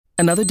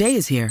Another day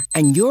is here,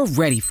 and you're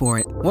ready for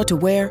it. What to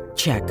wear?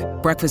 Check.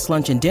 Breakfast,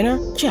 lunch, and dinner?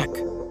 Check.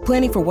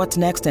 Planning for what's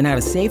next and how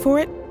to save for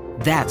it?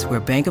 That's where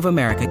Bank of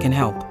America can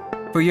help.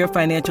 For your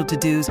financial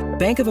to-dos,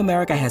 Bank of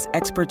America has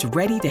experts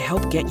ready to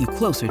help get you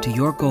closer to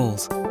your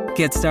goals.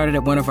 Get started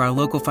at one of our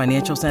local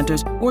financial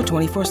centers or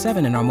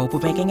 24/7 in our mobile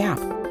banking app.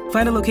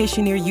 Find a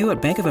location near you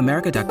at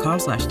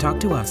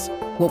bankofamerica.com/talktous.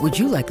 What would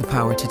you like the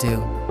power to do?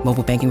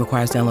 Mobile banking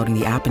requires downloading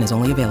the app and is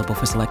only available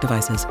for select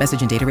devices.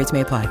 Message and data rates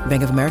may apply.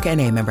 Bank of America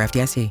N.A., member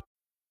FDIC.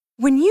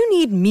 When you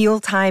need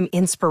mealtime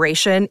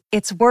inspiration,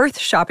 it's worth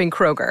shopping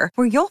Kroger,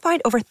 where you'll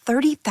find over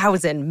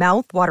 30,000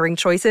 mouth-watering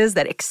choices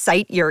that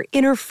excite your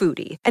inner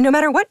foodie. And no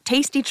matter what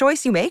tasty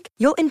choice you make,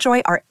 you'll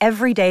enjoy our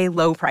everyday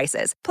low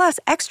prices, plus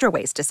extra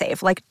ways to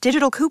save, like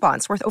digital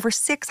coupons worth over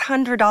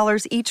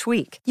 $600 each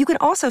week. You can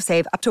also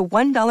save up to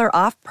 $1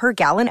 off per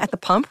gallon at the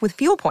pump with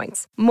fuel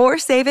points. More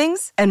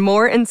savings and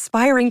more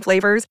inspiring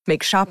flavors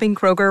make shopping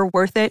Kroger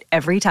worth it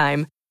every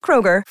time.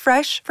 Kroger,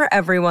 fresh for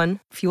everyone.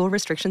 Fuel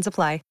restrictions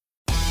apply.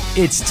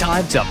 It's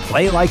time to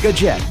play like a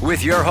Jet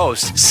with your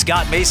host,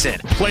 Scott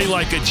Mason. Play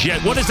like a Jet.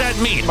 What does that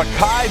mean?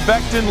 Mekhi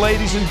Becton,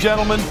 ladies and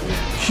gentlemen.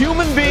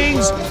 Human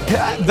beings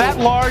that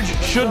large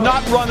should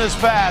not run as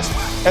fast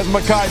as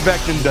Mekhi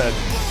Becton did.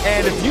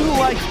 And if you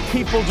like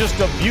people just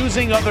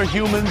abusing other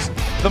humans,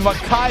 the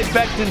Mekhi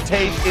Becton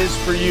tape is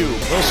for you.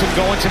 Wilson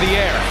going to the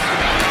air.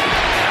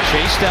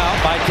 Chased out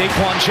by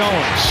Daquan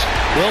Jones.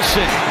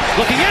 Wilson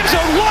looking end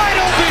zone,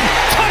 wide open.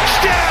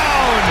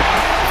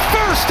 Touchdown!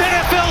 First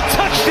NFL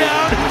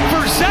touchdown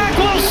for Zach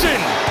Wilson.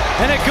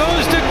 And it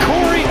goes to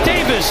Corey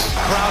Davis.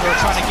 Crowder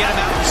trying to get him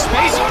out in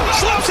space.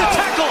 Slips a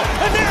tackle,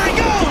 and there he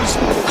goes.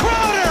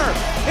 Crowder!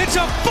 It's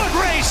a foot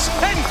race,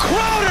 and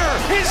Crowder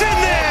is in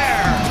there.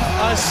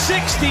 A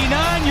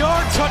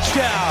 69-yard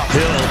touchdown.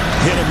 Hill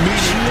hit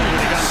immediately when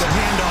he got the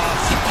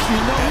handoff. You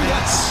know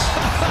that's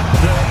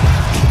The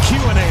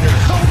Q-inator.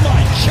 oh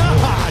my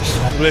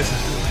gosh. Listen,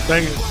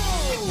 thank you.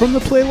 From the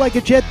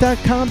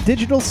PlayLikeAJet.com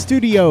digital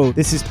studio,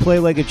 this is Play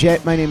Like a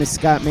Jet. My name is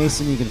Scott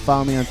Mason. You can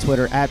follow me on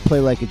Twitter at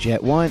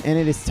PlayLikeAJet1. And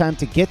it is time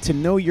to get to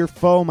know your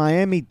foe,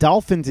 Miami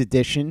Dolphins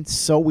edition.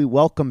 So we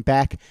welcome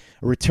back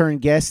a return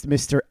guest,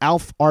 Mr.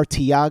 Alf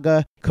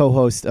Artiaga,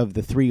 co-host of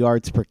the 3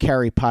 Yards Per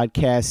Carry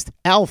podcast.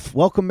 Alf,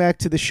 welcome back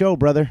to the show,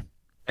 brother.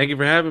 Thank you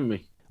for having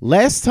me.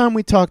 Last time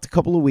we talked a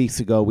couple of weeks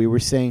ago, we were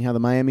saying how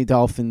the Miami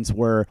Dolphins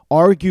were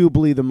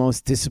arguably the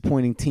most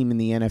disappointing team in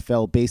the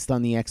NFL based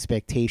on the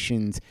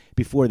expectations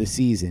before the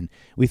season.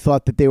 We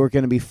thought that they were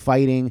going to be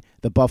fighting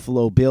the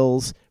Buffalo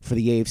Bills for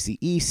the AFC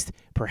East,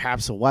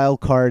 perhaps a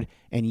wild card,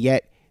 and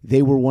yet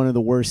they were one of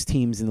the worst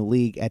teams in the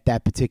league at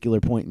that particular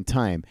point in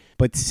time.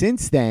 But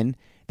since then,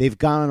 they've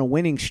gone on a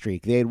winning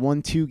streak. They had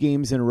won 2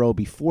 games in a row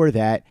before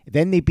that.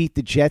 Then they beat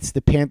the Jets,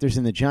 the Panthers,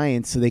 and the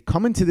Giants. So they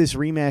come into this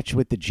rematch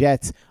with the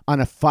Jets on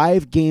a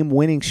 5-game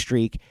winning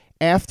streak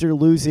after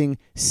losing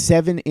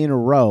 7 in a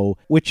row,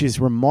 which is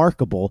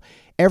remarkable.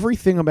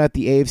 Everything about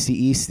the AFC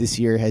East this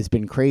year has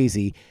been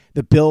crazy.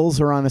 The Bills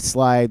are on a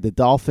slide, the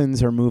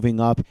Dolphins are moving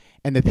up,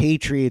 and the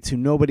Patriots, who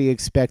nobody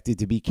expected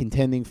to be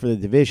contending for the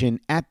division,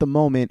 at the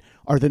moment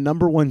are the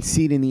number 1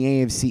 seed in the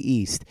AFC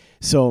East.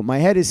 So my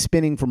head is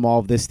spinning from all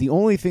of this. The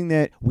only thing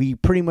that we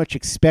pretty much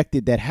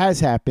expected that has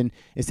happened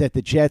is that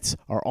the Jets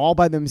are all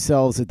by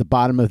themselves at the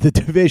bottom of the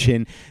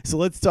division. So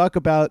let's talk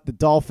about the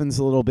Dolphins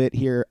a little bit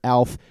here,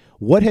 Alf.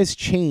 What has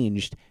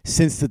changed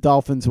since the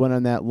Dolphins went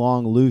on that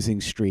long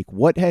losing streak?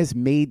 What has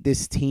made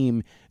this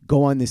team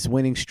go on this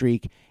winning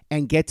streak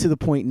and get to the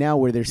point now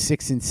where they're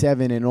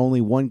 6-7 and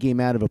only 1 game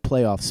out of a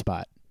playoff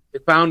spot? They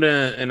found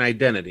an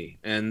identity,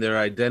 and their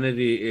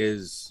identity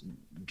is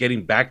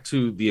getting back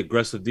to the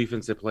aggressive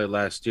defense they played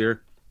last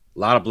year. A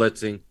lot of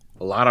blitzing,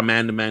 a lot of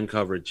man-to-man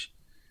coverage,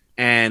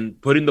 and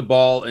putting the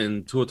ball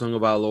in Tua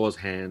Tagovailoa's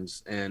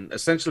hands and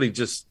essentially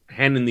just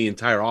handing the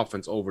entire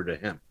offense over to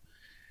him.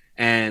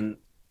 And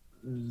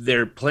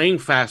they're playing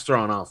faster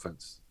on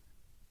offense.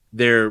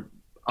 They're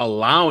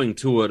allowing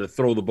Tua to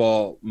throw the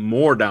ball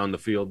more down the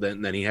field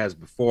than he has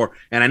before.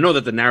 And I know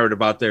that the narrative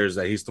out there is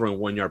that he's throwing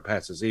 1-yard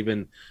passes.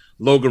 Even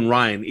Logan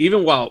Ryan,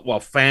 even while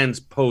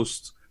fans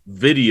post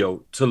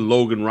video to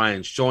Logan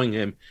Ryan showing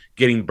him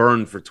getting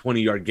burned for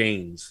 20-yard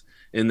gains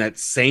in that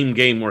same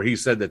game where he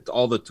said that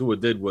all that Tua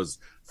did was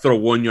throw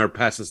 1-yard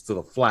passes to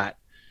the flat.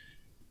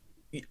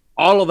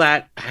 All of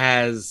that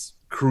has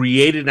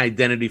created an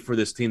identity for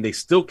this team. They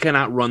still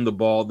cannot run the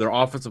ball. Their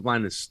offensive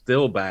line is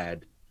still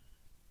bad,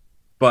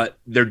 but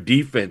their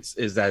defense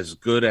is as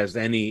good as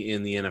any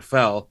in the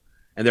NFL,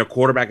 and their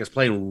quarterback is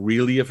playing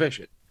really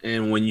efficient.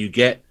 And when you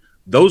get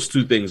those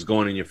two things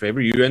going in your favor,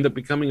 you end up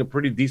becoming a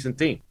pretty decent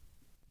team.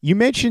 You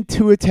mentioned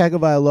Tua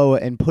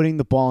Tagovailoa and putting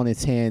the ball in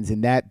his hands,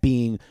 and that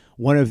being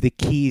one of the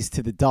keys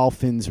to the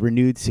Dolphins'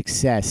 renewed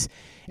success.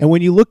 And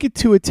when you look at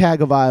Tua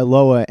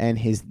Tagovailoa and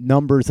his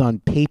numbers on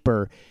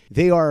paper,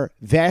 they are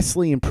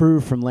vastly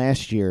improved from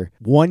last year.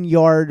 1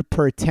 yard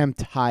per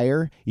attempt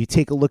higher. You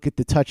take a look at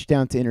the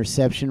touchdown to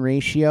interception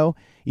ratio.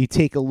 You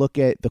take a look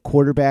at the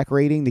quarterback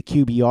rating, the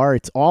QBR.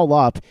 It's all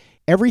up.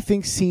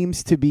 everything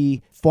seems to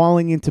be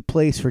falling into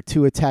place for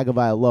Tua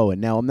Tagovailoa.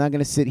 Now, I'm not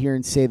going to sit here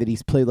and say that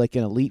he's played like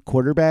an elite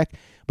quarterback,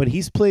 but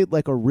he's played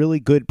like a really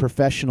good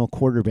professional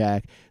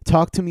quarterback.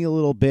 Talk to me a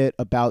little bit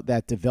about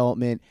that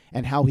development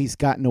and how he's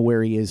gotten to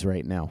where he is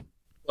right now.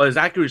 Well, his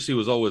accuracy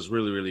was always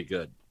really, really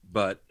good.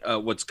 But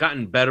what's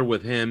gotten better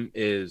with him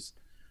is,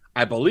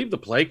 I believe, the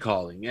play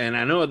calling. And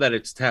I know that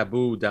it's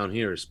taboo down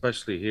here,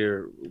 especially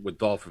here with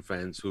Dolphin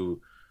fans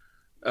who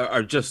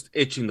are just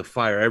itching to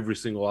fire every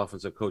single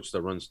offensive coach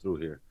that runs through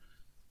here.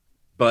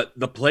 But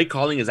the play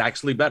calling is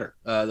actually better.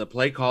 The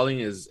play calling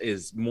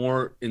is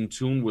more in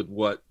tune with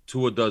what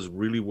Tua does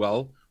really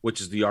well, which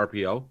is the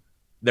RPO.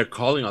 They're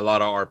calling a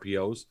lot of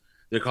RPOs.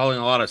 They're calling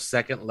a lot of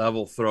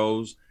second-level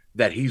throws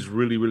that he's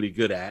really, really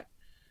good at.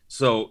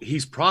 So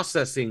he's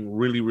processing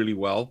really, really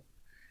well,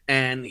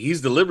 and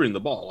he's delivering the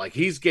ball. Like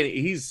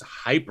he's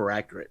hyper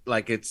accurate.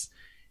 Like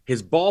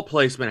his ball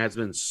placement has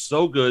been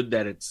so good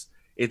that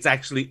it's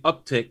actually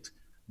upticked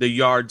the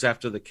yards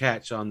after the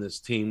catch on this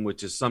team,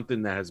 which is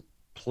something that has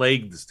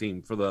plagued this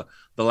team for the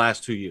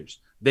last 2 years.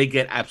 They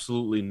get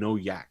absolutely no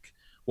yak.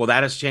 Well,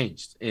 that has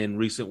changed in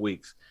recent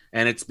weeks,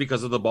 and it's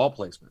because of the ball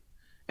placement.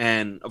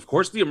 And, of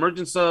course, the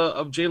emergence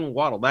of Jalen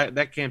Waddle,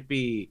 that can't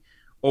be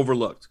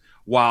overlooked.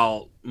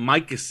 While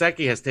Mike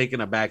Gesicki has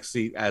taken a back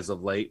seat as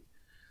of late,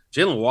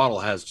 Jalen Waddle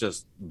has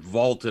just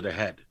vaulted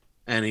ahead,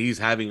 and he's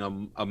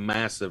having a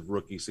massive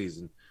rookie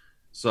season.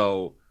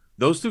 So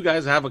those two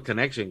guys have a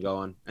connection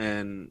going.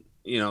 And,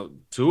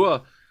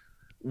 Tua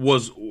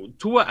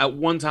at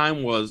one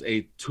time was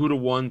a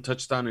 2-to-1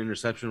 touchdown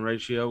interception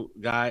ratio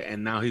guy,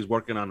 and now he's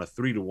working on a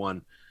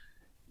 3-to-1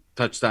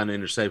 touchdown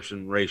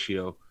interception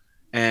ratio.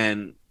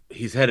 And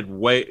he's headed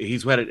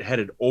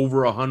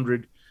over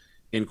 100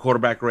 in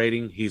quarterback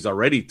rating. He's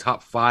already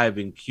top 5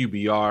 in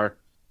QBR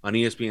on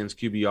ESPN's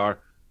QBR.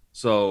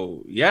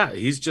 So, yeah,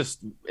 he's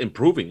just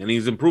improving, and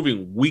he's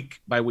improving week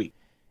by week.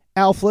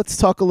 Alf, let's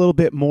talk a little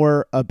bit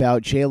more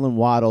about Jalen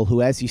Waddle,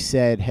 who, as you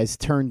said, has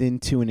turned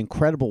into an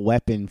incredible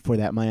weapon for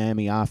that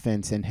Miami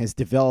offense and has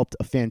developed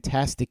a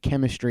fantastic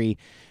chemistry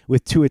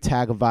with Tua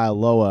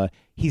Tagovailoa.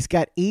 He's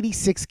got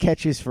 86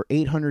 catches for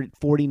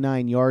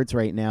 849 yards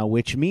right now,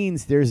 which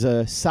means there's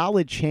a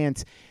solid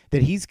chance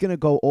that he's going to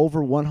go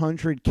over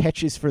 100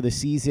 catches for the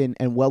season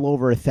and well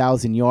over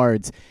 1,000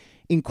 yards.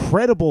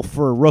 Incredible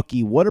for a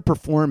rookie. What a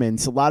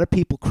performance. A lot of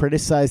people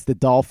criticize the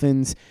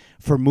Dolphins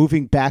for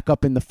moving back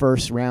up in the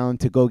first round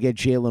to go get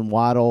Jalen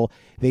Waddle.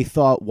 They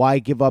thought, why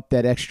give up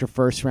that extra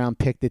first-round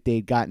pick that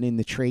they'd gotten in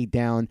the trade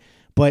down?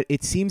 But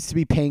it seems to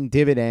be paying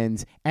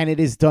dividends, and it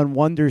has done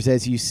wonders,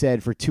 as you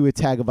said, for Tua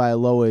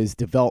Tagovailoa's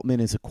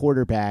development as a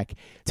quarterback.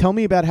 Tell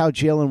me about how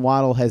Jalen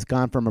Waddle has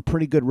gone from a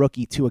pretty good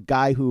rookie to a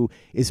guy who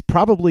is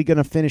probably going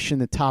to finish in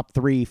the top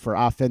 3 for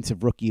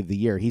Offensive Rookie of the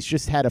Year. He's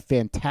just had a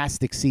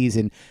fantastic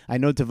season. I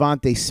know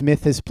Devontae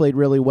Smith has played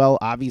really well.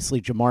 Obviously,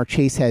 Jamar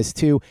Chase has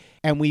too.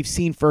 And we've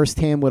seen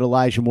firsthand what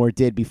Elijah Moore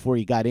did before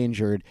he got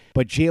injured.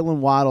 But Jalen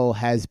Waddle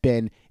has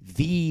been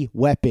the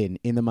weapon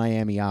in the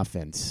Miami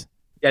offense.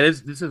 Yeah,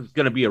 this is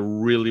going to be a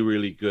really,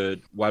 really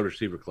good wide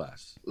receiver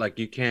class. Like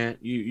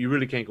you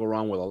really can't go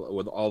wrong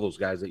with all those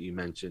guys that you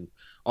mentioned.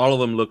 All of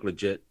them look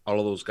legit. All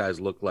of those guys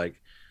look like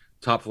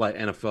top flight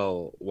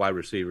NFL wide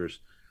receivers.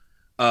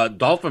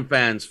 Dolphin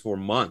fans for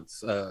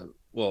months,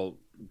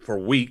 for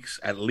weeks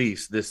at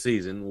least this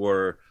season,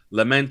 were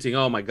lamenting,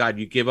 "Oh my God,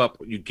 you gave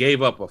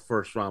up a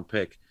first round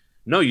pick."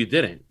 No, you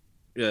didn't.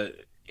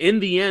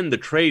 In the end,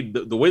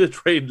 the way the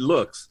trade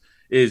looks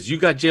is you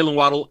got Jalen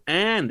Waddle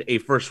and a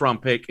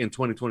first-round pick in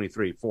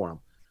 2023 for him.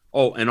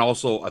 Oh, and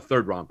also a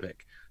third-round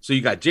pick. So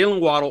you got Jalen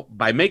Waddle.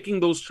 By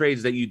making those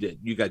trades that you did,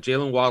 you got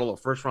Jalen Waddle, a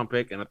first-round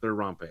pick, and a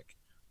third-round pick.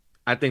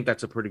 I think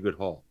that's a pretty good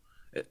haul,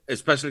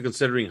 especially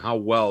considering how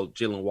well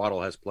Jalen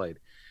Waddle has played.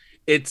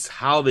 It's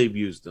how they've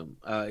used him.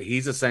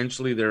 He's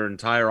essentially their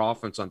entire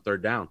offense on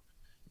third down.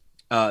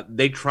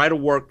 They try to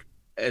work,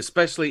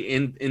 especially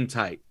in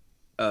tight,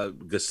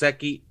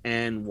 Gesicki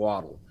and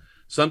Waddle.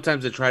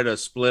 Sometimes they try to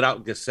split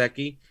out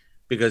Gesicki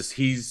because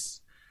he's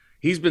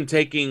been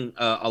taking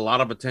a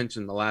lot of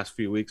attention the last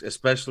few weeks,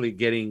 especially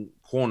getting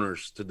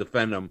corners to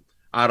defend him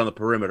out on the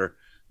perimeter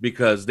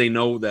because they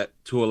know that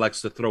Tua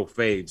likes to throw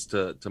fades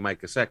to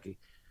Mike Gesicki.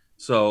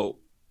 So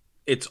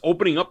it's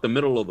opening up the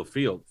middle of the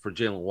field for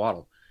Jalen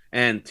Waddle.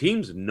 And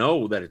teams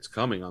know that it's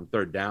coming on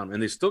third down,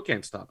 and they still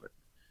can't stop it.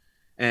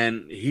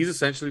 And he's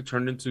essentially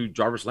turned into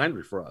Jarvis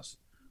Landry for us,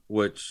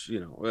 which,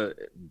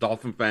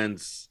 Dolphin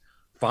fans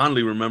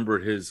fondly remember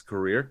his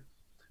career,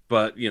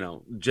 but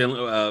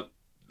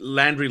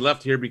Landry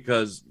left here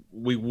because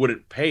we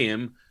wouldn't pay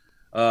him.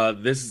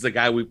 This is the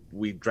guy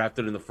we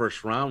drafted in the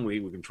first round.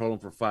 We control him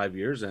for 5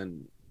 years,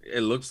 and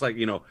it looks like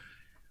he's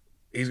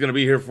going to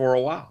be here for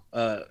a while.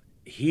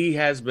 He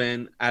has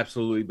been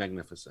absolutely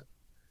magnificent.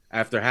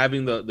 After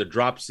having the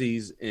drop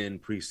C's in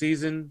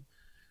preseason,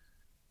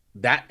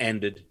 that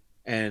ended,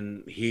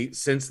 and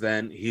since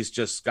then he's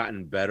just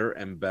gotten better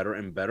and better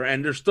and better.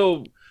 And there's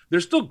still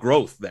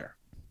growth there.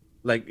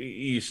 Like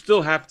you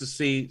still have to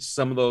see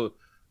some of the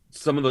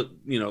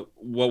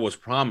what was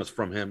promised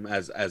from him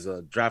as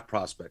a draft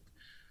prospect.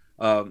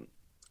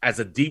 as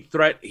a deep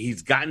threat,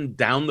 he's gotten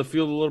down the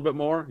field a little bit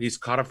more. He's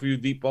caught a few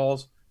deep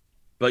balls,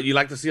 but you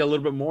like to see a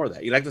little bit more of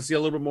that. You like to see a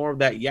little bit more of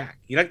that yak.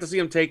 You like to see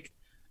him take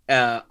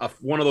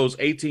one of those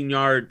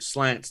 18-yard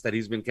slants that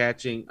he's been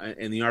catching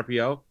in the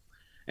RPO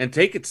and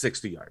take it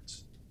 60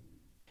 yards.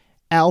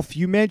 Alf,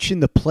 you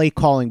mentioned the play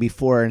calling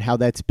before and how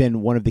that's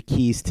been one of the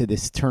keys to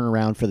this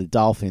turnaround for the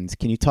Dolphins.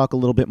 Can you talk a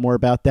little bit more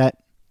about that?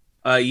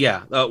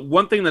 Yeah.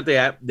 One thing that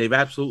they've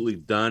absolutely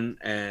done,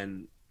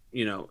 and,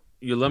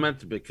 you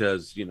lament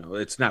because,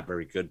 it's not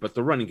very good, but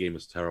the running game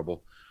is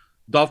terrible.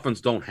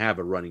 Dolphins don't have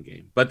a running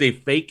game, but they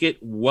fake it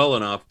well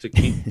enough to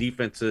keep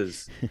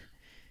defenses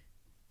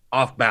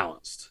off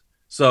balanced.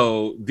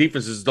 So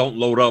defenses don't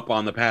load up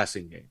on the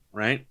passing game,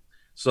 right?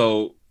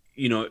 So,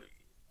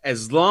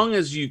 as long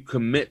as you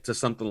commit to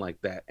something like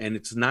that, and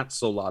it's not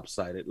so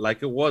lopsided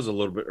like it was a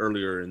little bit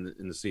earlier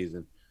in the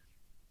season,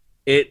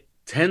 it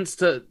tends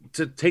to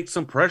take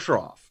some pressure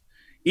off.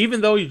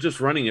 Even though you're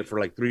just running it for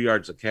like 3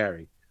 yards a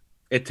carry,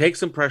 it takes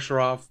some pressure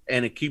off,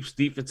 and it keeps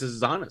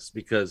defenses honest,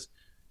 because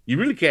you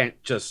really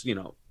can't just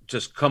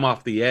come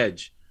off the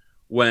edge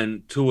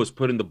when Tua's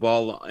putting the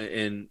ball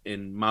in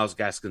Myles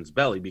Gaskin's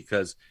belly,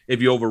 because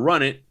if you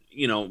overrun it,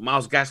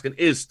 Myles Gaskin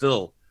is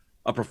still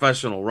a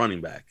professional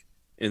running back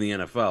in the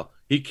NFL.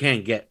 He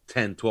can get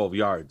 10, 12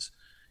 yards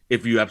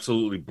if you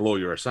absolutely blow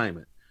your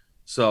assignment.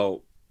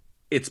 So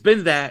it's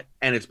been that,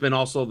 and it's been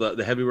also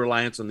the heavy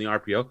reliance on the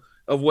RPO,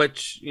 of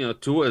which,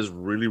 Tua is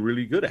really,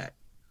 really good at.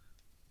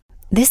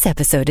 This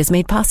episode is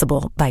made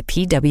possible by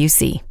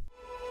PwC.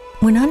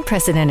 When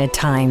unprecedented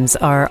times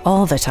are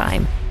all the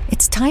time,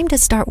 it's time to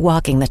start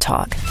walking the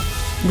talk.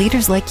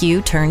 Leaders like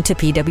you turn to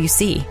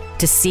PwC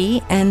to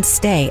see and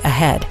stay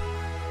ahead.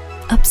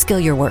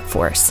 Upskill your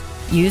workforce,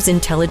 use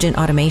intelligent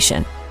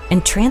automation,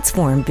 and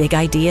transform big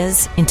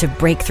ideas into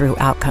breakthrough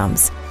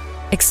outcomes.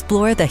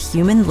 Explore the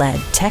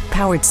human-led,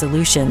 tech-powered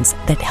solutions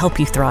that help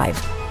you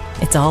thrive.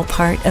 It's all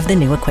part of The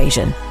New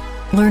Equation.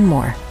 Learn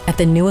more at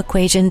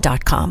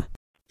thenewequation.com.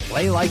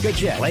 Play like a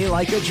Jet. Play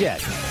like a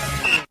Jet.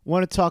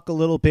 Want to talk a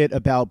little bit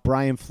about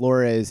Brian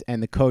Flores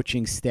and the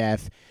coaching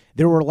staff.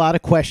 There were a lot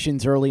of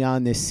questions early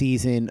on this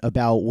season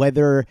about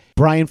whether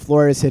Brian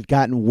Flores had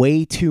gotten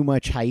way too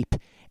much hype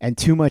and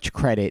too much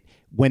credit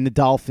when the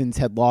Dolphins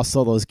had lost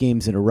all those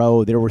games in a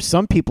row. There were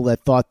some people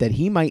that thought that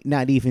he might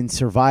not even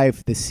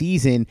survive the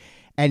season,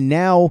 and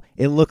now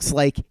it looks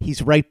like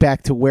he's right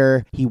back to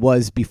where he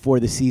was before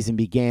the season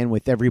began,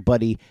 with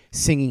everybody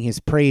singing his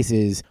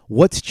praises.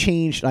 What's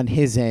changed on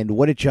his end?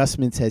 What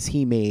adjustments has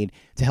he made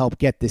to help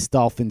get this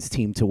Dolphins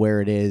team to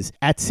where it is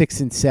at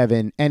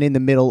 6-7 and in the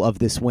middle of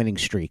this winning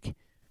streak?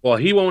 Well,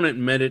 he won't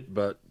admit it,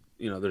 but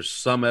there's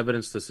some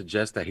evidence to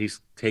suggest that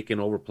he's taken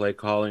over play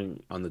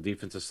calling on the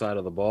defensive side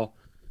of the ball,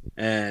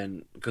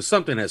 and because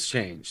something has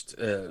changed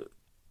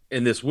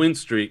in this win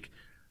streak.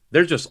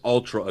 They're just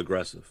ultra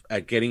aggressive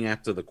at getting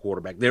after the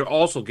quarterback. They're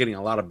also getting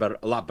a lot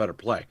better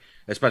play,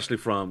 especially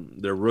from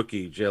their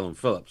rookie Jalen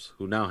Phillips,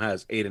 who now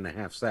has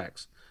 8.5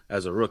 sacks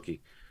as a rookie.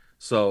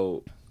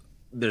 So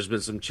there's been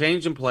some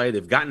change in play.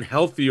 They've gotten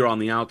healthier on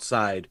the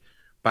outside,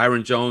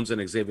 Byron Jones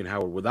and Xavier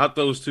Howard. Without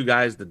those two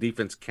guys, the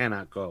defense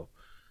cannot go.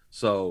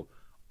 So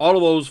all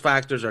of those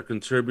factors are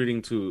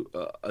contributing to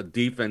a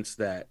defense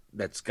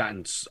that's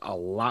gotten a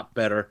lot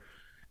better,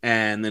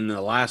 and in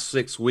the last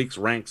 6 weeks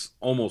ranks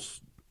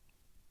almost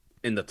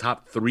in the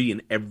top 3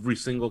 in every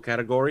single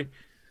category.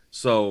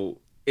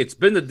 So it's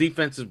been the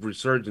defensive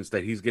resurgence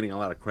that he's getting a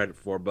lot of credit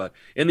for. But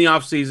in the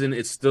offseason,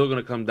 it's still going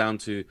to come down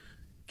to,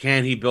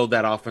 can he build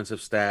that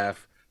offensive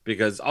staff?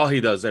 Because all he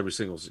does every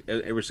single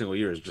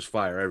year is just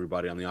fire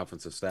everybody on the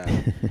offensive staff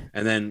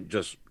and then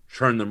just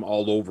turn them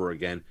all over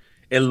again.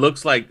 It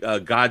looks like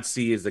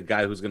Godsey is the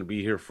guy who's going to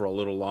be here for a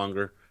little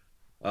longer.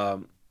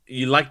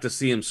 You like to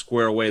see him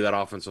square away that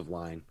offensive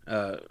line,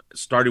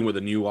 starting with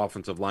a new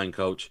offensive line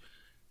coach.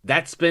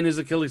 That's been his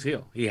Achilles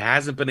heel. He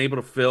hasn't been able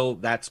to fill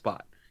that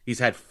spot. He's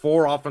had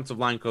 4 offensive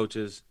line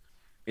coaches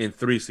in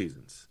 3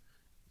 seasons,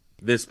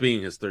 this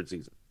being his 3rd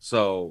season.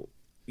 So,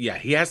 yeah,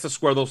 he has to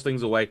square those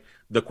things away.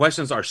 The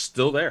questions are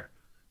still there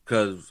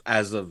because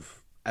as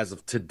of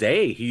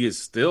today, he is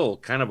still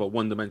kind of a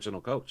one-dimensional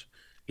coach.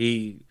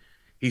 He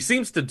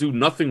seems to do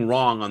nothing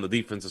wrong on the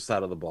defensive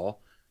side of the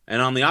ball,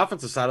 and on the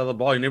offensive side of the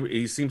ball,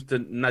 he seems to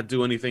not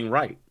do anything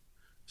right.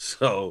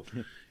 So,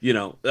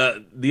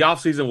 the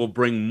offseason will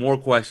bring more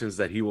questions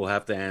that he will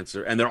have to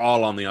answer, and they're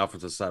all on the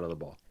offensive side of the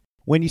ball.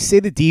 When you say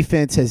the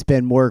defense has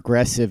been more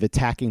aggressive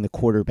attacking the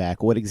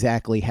quarterback, what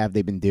exactly have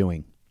they been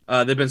doing?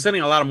 They've been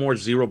sending a lot of more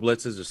zero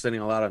blitzes. They're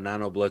sending a lot of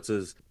nano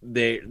blitzes.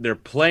 They're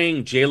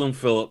playing Jalen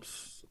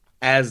Phillips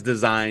as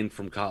designed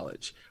from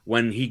college.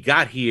 When he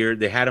got here,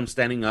 they had him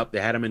standing up.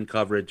 They had him in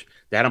coverage.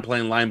 They had him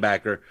playing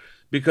linebacker,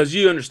 because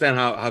you understand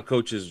how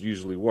coaches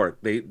usually work.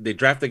 They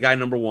draft the guy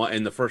number 1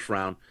 in the first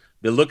round.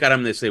 They look at him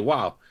and they say,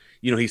 wow,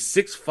 he's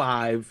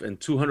 6'5" and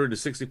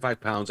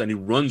 265 pounds, and he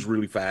runs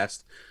really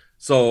fast.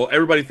 So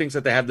everybody thinks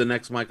that they have the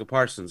next Micah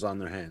Parsons on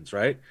their hands,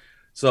 right?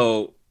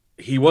 So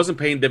he wasn't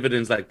paying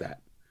dividends like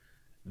that.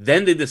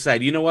 Then they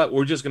decide, you know what,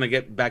 we're just going to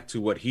get back to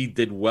what he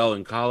did well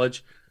in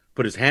college.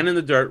 put his hand in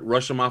the dirt,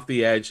 rush him off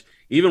the edge,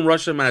 even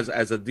rush him as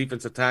a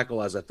defensive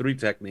tackle, as a 3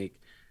 technique.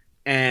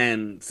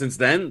 And since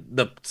then,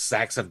 the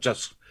sacks have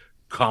just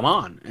come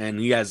on. And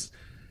he has,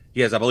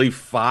 I believe,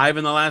 5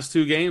 in the last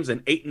 2 games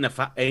and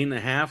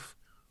 8.5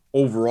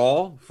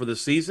 overall for the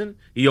season.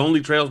 He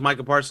only trails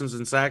Micah Parsons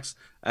in sacks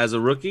as a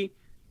rookie.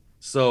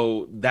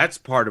 So that's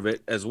part of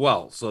it as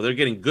well. So they're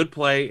getting good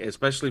play,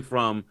 especially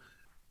from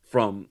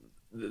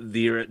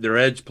their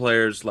edge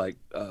players like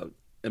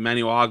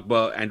Emmanuel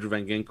Ogbah, Andrew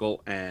Van Ginkel,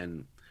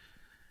 and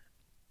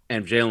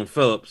Jalen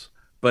Phillips.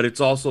 But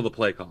it's also the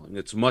play calling.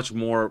 It's much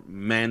more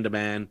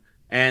man-to-man.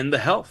 And the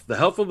health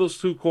of those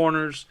 2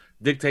 corners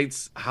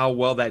dictates how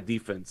well that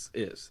defense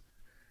is.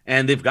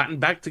 And they've gotten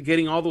back to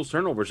getting all those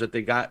turnovers that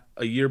they got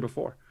a year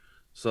before.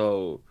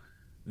 So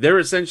they've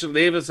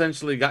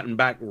essentially gotten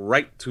back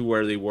right to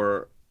where they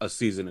were a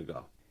season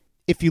ago.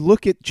 If you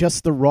look at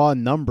just the raw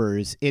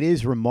numbers, it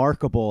is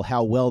remarkable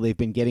how well they've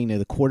been getting to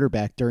the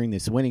quarterback during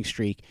this winning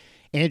streak.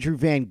 Andrew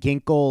Van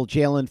Ginkel,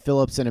 Jalen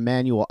Phillips, and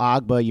Emmanuel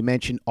Ogbah, you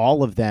mentioned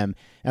all of them.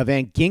 Now,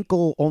 Van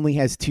Ginkel only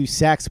has 2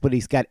 sacks, but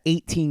he's got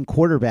 18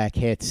 quarterback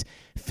hits.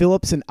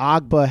 Phillips and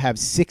Ogbah have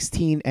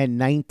 16 and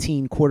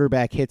 19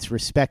 quarterback hits,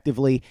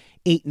 respectively.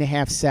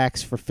 8.5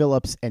 sacks for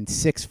Phillips and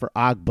 6 for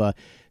Ogbah.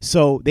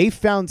 So they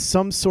found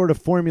some sort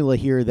of formula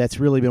here that's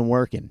really been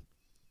working.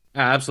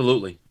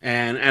 Absolutely.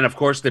 And of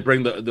course, they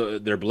bring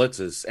their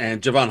blitzes.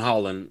 And Javon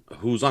Holland,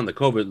 who's on the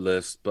COVID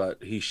list,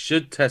 but he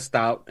should test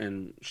out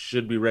and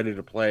should be ready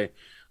to play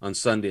on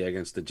Sunday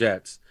against the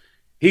Jets.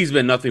 He's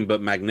been nothing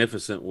but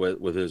magnificent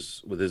with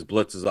his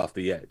blitzes off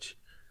the edge.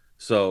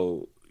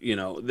 So,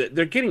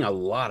 they're getting a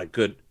lot of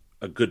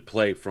good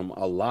play from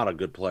a lot of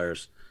good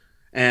players.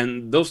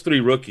 And those 3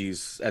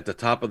 rookies at the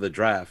top of the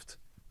draft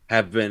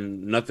have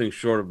been nothing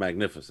short of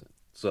magnificent.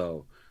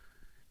 So,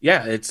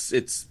 yeah,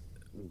 it's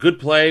good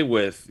play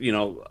with,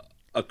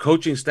 a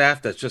coaching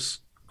staff that's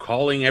just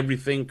calling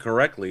everything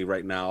correctly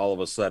right now all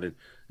of a sudden.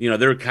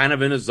 They're kind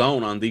of in a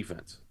zone on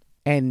defense.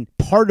 And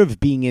part of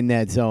being in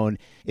that zone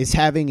is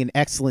having an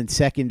excellent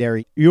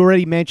secondary. You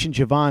already mentioned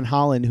Javon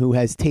Holland, who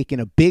has taken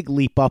a big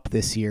leap up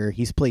this year.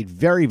 He's played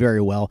very,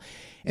 very well.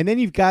 And then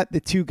you've got the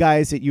 2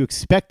 guys that you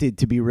expected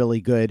to be really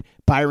good,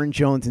 Byron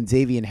Jones and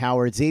Xavier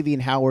Howard.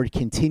 Xavier Howard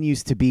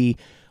continues to be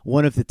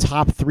one of the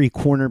top 3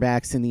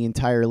 cornerbacks in the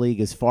entire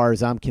league as far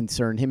as I'm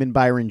concerned. Him and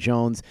Byron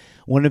Jones,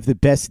 one of the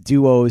best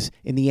duos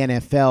in the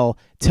NFL.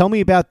 Tell me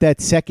about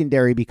that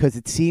secondary, because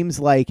it seems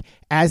like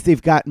as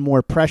they've gotten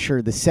more pressure,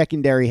 the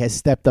secondary has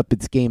stepped up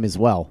its game as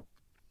well.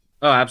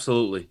 Oh,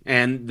 absolutely.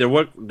 And they're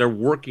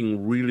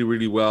working really,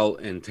 really well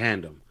in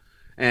tandem.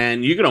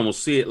 And you can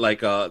almost see it like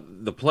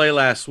the play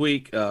last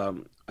week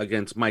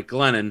against Mike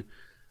Glennon.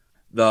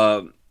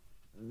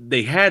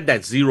 They had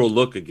that 0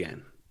 look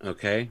again,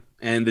 okay?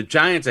 And the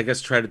Giants, I guess,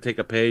 tried to take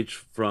a page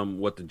from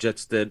what the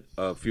Jets did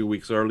a few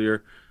weeks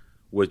earlier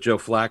with Joe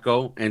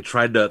Flacco and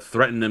tried to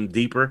threaten them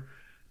deeper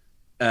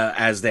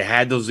as they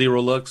had those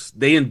 0 looks.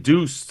 They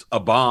induced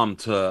a bomb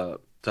to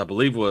I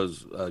believe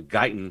was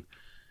Guyton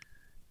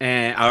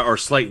or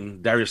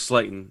Slayton, Darius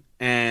Slayton.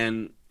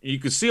 And you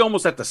could see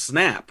almost at the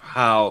snap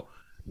how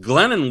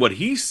Glennon, what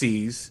he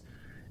sees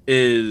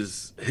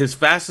is his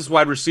fastest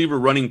wide receiver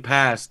running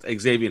past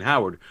Xavier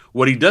Howard.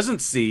 What he doesn't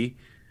see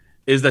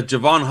is that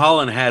Javon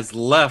Holland has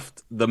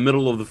left the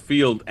middle of the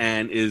field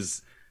and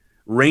is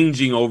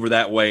ranging over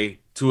that way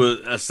to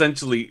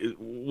essentially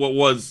what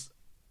was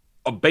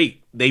a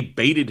bait. They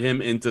baited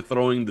him into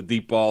throwing the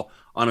deep ball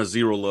on a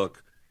 0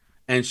 look.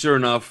 And sure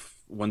enough,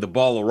 when the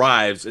ball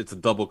arrives, it's a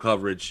double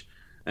coverage.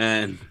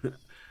 And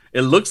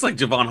it looks like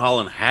Javon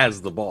Holland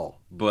has the ball,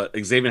 but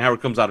Xavier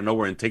Howard comes out of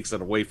nowhere and takes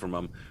it away from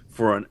him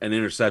for an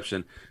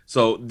interception.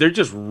 So they're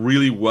just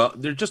really well.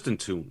 They're just in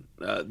tune.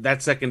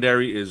 That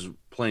secondary is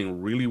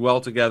playing really well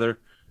together.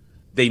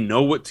 They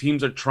know what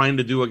teams are trying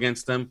to do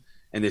against them,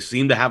 and they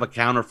seem to have a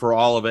counter for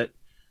all of it.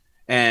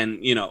 And,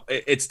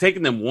 it's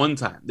taken them one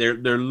time. They're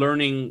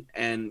learning,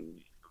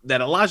 and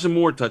that Elijah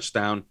Moore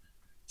touchdown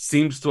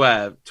seems to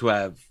have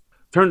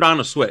turned on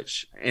a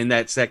switch in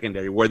that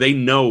secondary where they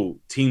know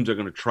teams are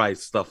going to try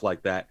stuff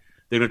like that.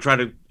 They're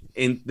going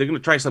to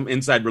try some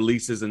inside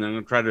releases, and they're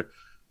going to try to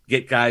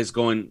get guys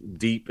going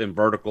deep and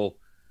vertical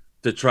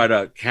to try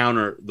to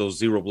counter those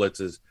 0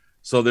 blitzes.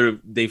 So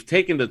they've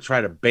taken to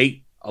try to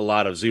bait a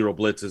lot of 0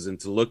 blitzes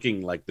into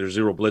looking like they're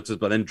 0 blitzes,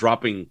 but then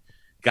dropping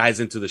guys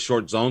into the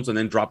short zones and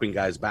then dropping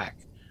guys back.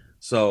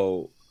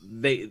 So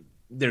they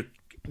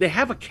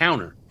have a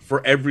counter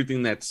for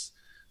everything that's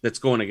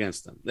going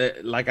against them.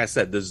 Like I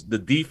said, the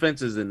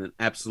defense is in an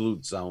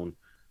absolute zone.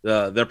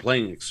 They're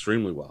playing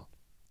extremely well.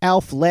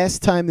 Alf,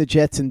 last time the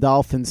Jets and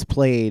Dolphins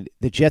played,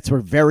 the Jets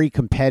were very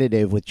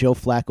competitive with Joe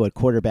Flacco at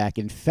quarterback.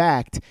 In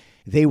fact,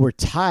 they were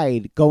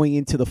tied going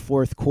into the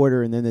 4th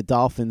quarter, and then the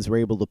Dolphins were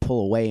able to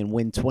pull away and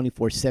win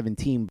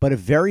 24-17. But a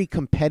very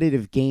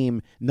competitive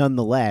game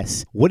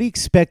nonetheless. What do you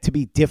expect to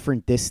be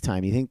different this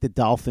time? You think the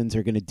Dolphins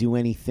are going to do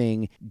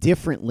anything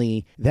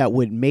differently that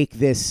would make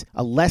this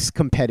a less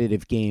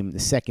competitive game the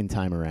second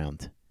time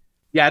around?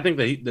 Yeah, I think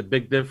the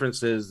big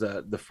difference is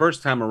the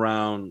first time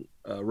around,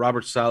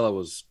 Robert Saleh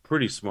was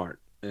pretty smart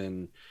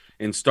in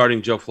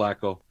starting Joe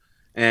Flacco.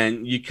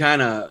 And you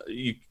kind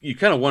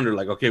of wonder,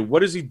 like, okay,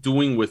 what is he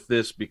doing with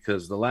this?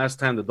 Because the last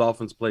time the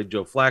Dolphins played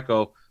Joe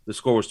Flacco, the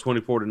score was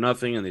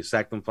 24-0, and they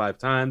sacked him 5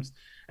 times,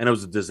 and it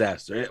was a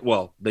disaster.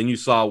 Well, then you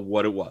saw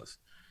what it was.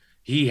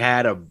 He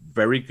had a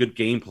very good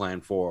game plan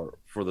for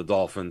the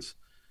Dolphins,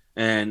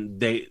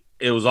 and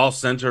it was all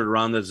centered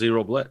around the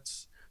zero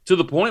blitz, to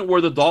the point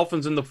where the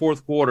Dolphins in the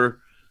fourth quarter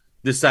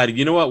decided,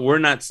 you know what, we're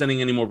not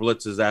sending any more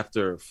blitzes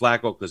after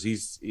Flacco because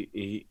he's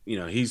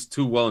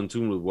too well in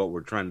tune with what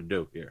we're trying to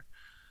do here.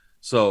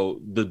 So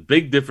the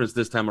big difference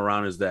this time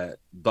around is that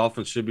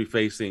Dolphins should be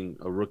facing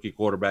a rookie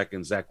quarterback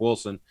in Zach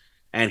Wilson,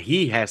 and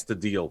he has to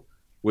deal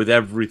with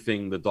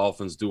everything the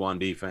Dolphins do on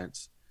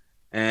defense.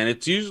 And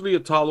it's usually a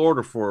tall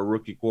order for a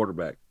rookie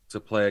quarterback to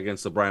play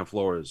against the Brian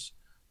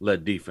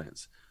Flores-led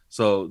defense.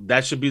 So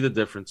that should be the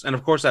difference. And,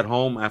 of course, at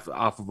home,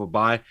 off of a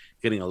bye,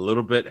 getting a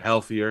little bit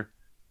healthier,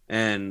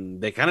 and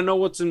they kind of know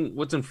what's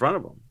in front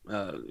of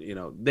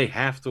them. They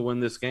have to win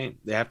this game.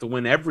 They have to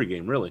win every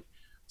game, really.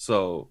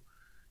 So,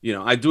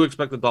 I do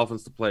expect the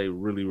Dolphins to play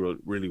really, really,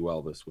 really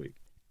well this week.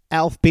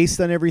 Alf, based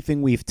on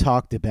everything we've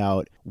talked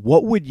about,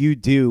 what would you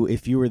do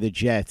if you were the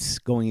Jets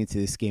going into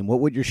this game? What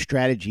would your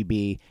strategy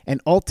be?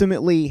 And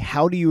ultimately,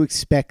 how do you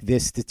expect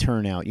this to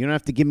turn out? You don't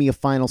have to give me a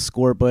final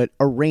score, but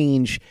a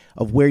range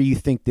of where you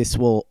think this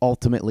will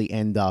ultimately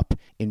end up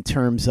in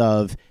terms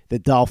of the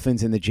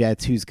Dolphins and the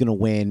Jets, who's going to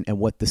win and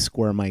what the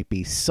score might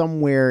be,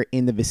 somewhere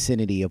in the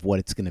vicinity of what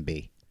it's going to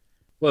be.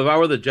 Well, if I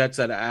were the Jets,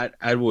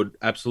 I would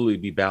absolutely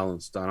be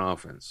balanced on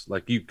offense.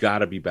 Like, you got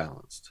to be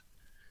balanced.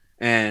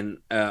 And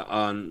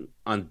on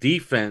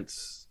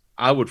defense,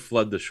 I would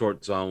flood the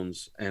short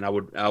zones, and I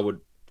would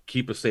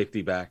keep a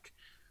safety back,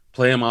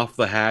 play him off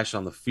the hash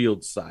on the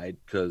field side,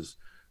 because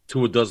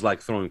Tua does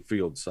like throwing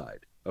field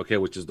side, okay,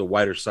 which is the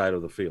wider side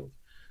of the field.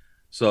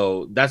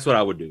 So that's what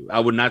I would do. I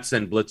would not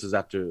send blitzes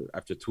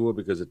after Tua,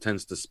 because it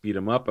tends to speed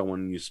him up, and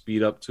when you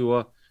speed up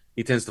Tua,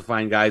 he tends to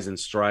find guys in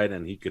stride,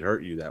 and he could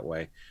hurt you that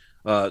way.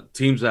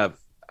 Teams have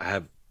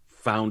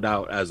found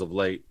out as of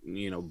late,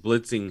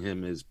 blitzing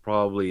him is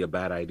probably a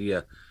bad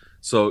idea.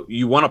 So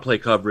you want to play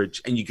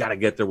coverage, and you got to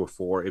get there with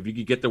 4. If you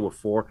could get there with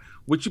 4,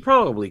 which you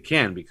probably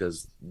can,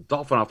 because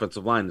Dolphin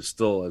offensive line is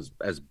still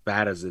as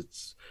bad as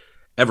it's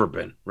ever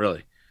been,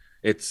 really.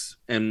 It's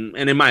and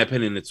in my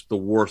opinion, it's the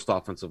worst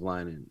offensive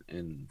line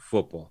in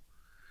football.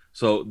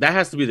 So that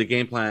has to be the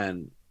game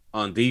plan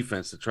on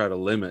defense, to try to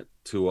limit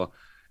Tua.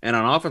 And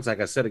on offense,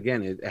 like I said,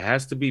 again, it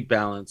has to be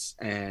balanced,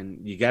 and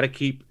you got to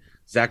keep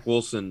Zach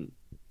Wilson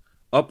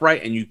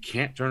upright, and you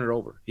can't turn it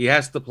over. He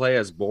has to play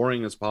as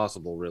boring as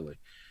possible, really.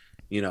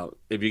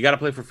 If you got to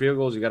play for field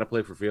goals, you got to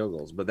play for field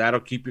goals. But that'll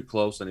keep you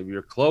close, and if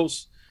you're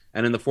close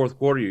and in the fourth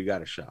quarter, you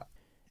got a shot.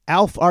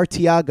 Alf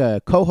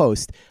Arteaga,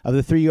 co-host of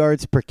the 3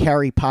 Yards Per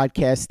Carry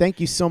podcast. Thank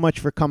you so much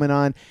for coming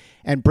on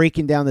and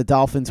breaking down the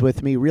Dolphins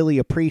with me. Really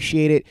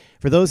appreciate it.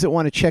 For those that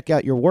want to check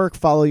out your work,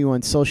 follow you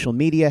on social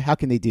media, how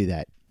can they do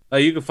that?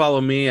 You can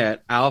follow me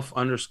at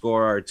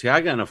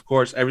Alf_Arteaga. And, of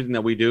course, everything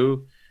that we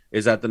do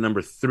is at the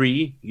number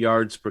 3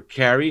 Yards Per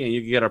Carry. And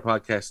you can get our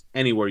podcast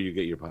anywhere you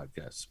get your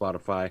podcast,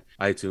 Spotify,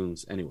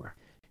 iTunes, anywhere.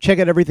 Check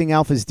out everything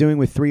Alf is doing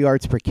with 3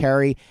 Yards Per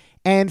Carry,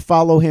 and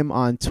follow him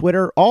on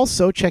Twitter.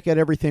 Also, check out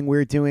everything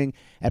we're doing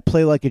at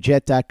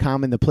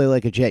PlayLikeAJet.com and the Play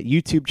Like a Jet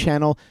YouTube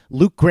channel.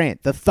 Luke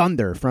Grant, the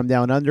Thunder from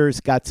Down Under's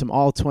got some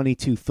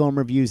All-22 film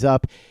reviews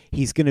up.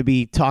 He's going to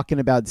be talking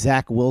about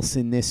Zach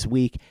Wilson this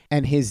week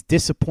and his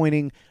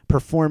disappointing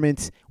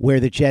performance where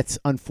the Jets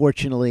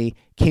unfortunately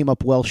came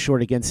up well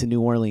short against the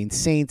New Orleans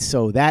Saints.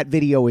 So that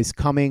video is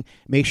coming.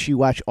 Make sure you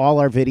watch all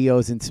our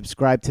videos and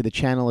subscribe to the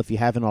channel if you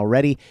haven't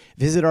already.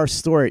 Visit our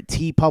store at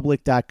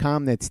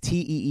teepublic.com. That's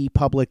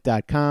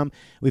teepublic.com.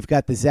 We've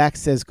got the Zach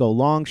Says Go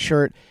Long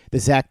shirt, the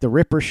Zach the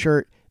Ripper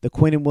shirt, the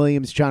Quinnen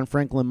Williams, John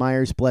Franklin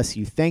Myers, Bless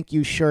You, Thank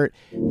You shirt,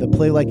 the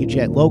Play Like a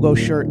Jet logo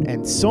shirt,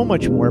 and so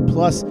much more,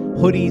 plus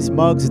hoodies,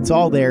 mugs, it's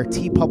all there,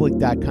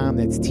 teepublic.com.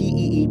 That's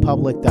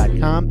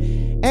teepublic.com.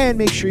 And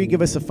make sure you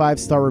give us a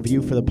 5-star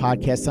review for the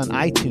podcast on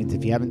iTunes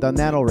if you haven't done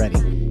that already.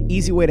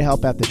 Easy way to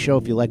help out the show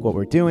if you like what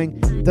we're doing.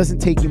 Doesn't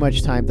take you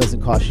much time,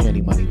 doesn't cost you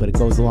any money, but it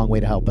goes a long way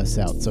to help us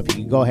out. So if you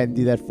can go ahead and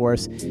do that for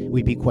us,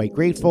 we'd be quite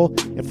grateful.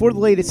 And for the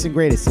latest and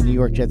greatest in New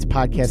York Jets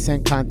podcasts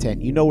and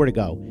content, you know where to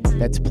go.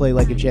 That's Play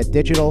Like a Jet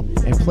Digital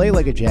and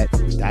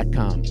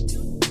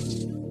PlayLikeAJet.com.